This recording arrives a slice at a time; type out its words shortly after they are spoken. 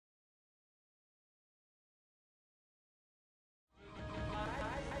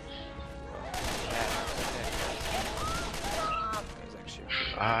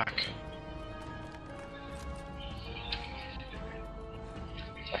Fuck.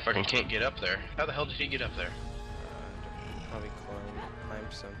 I fucking can't get up there. How the hell did he get up there? Probably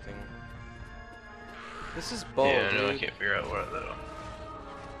climb something. This is bold, Yeah, no, dude. I can't figure out what though.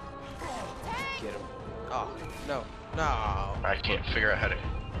 Get him. Oh, no. No. I can't figure out how to.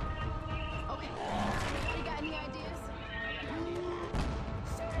 Okay. You got any ideas?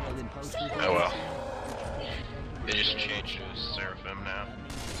 Oh well. They just changed to Seraphim now.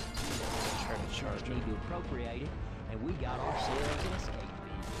 Trying to charge him. Need to appropriate it, and we got ourselves an escape.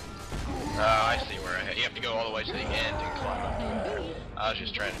 Oh, I see where you have to go all the way to the end and climb up. I was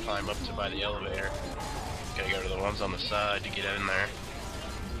just trying to climb up to by the elevator. Gotta go to the ones on the side to get in there.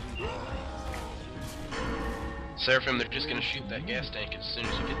 Seraphim, they're just gonna shoot that gas tank as soon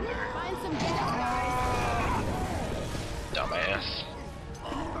as you get there. Find some guys. Dumbass.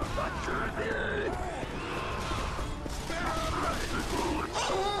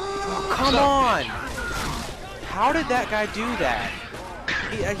 Oh, come on! How did that guy do that?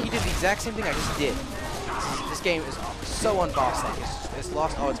 He did the exact same thing I just did. This game is so unboss-like. It's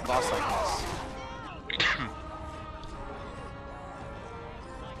lost all its boss-likeness.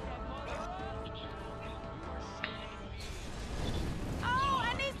 Oh,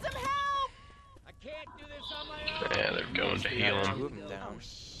 I need some help! I can't do this on my own. Yeah, they're going to heal him. Move him down.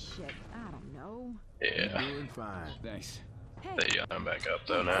 Shit, I don't know. Yeah. Doing fine, thanks. Hey, They I'm back up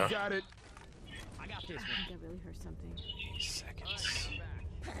though now. Got it. I got this I think I really heard something. Seconds.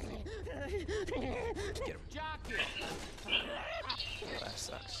 Get him. That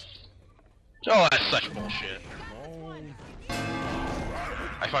sucks. Oh, that's such bullshit.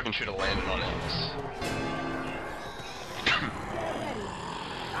 I fucking should have landed on X.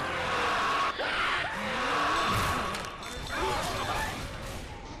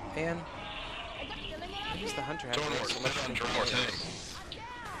 Man. Who's the hunter having so much fun?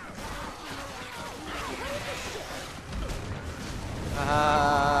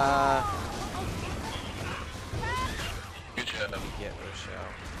 Good job. Get Rochelle.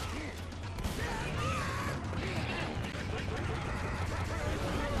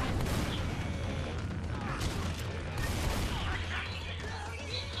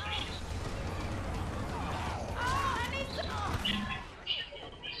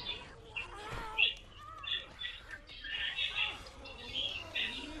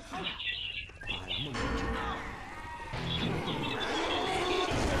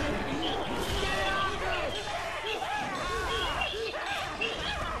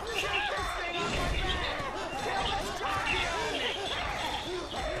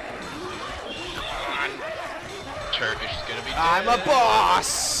 Turkish is gonna be dead. I'm a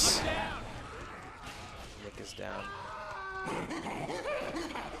boss! Nick is down.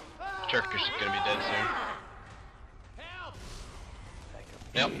 Turkish is gonna be dead soon.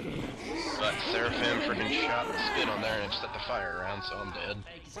 Yep. But Seraphim freaking shot the spit on there and it set the fire around, so I'm dead.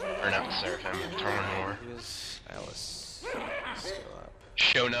 Or not Seraphim, Tornor. Who's Alice? Still up.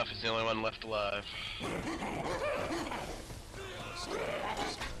 Show enough is the only one left alive.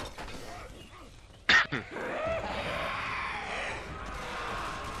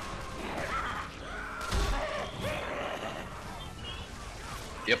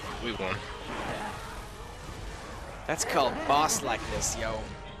 Yep, we won. That's called boss likeness, yo.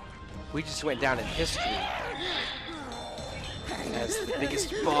 We just went down in history as the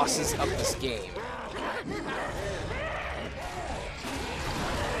biggest bosses of this game.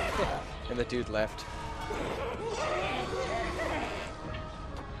 And the dude left.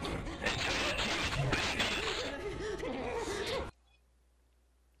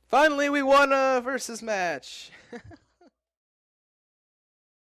 Finally, we won a versus match.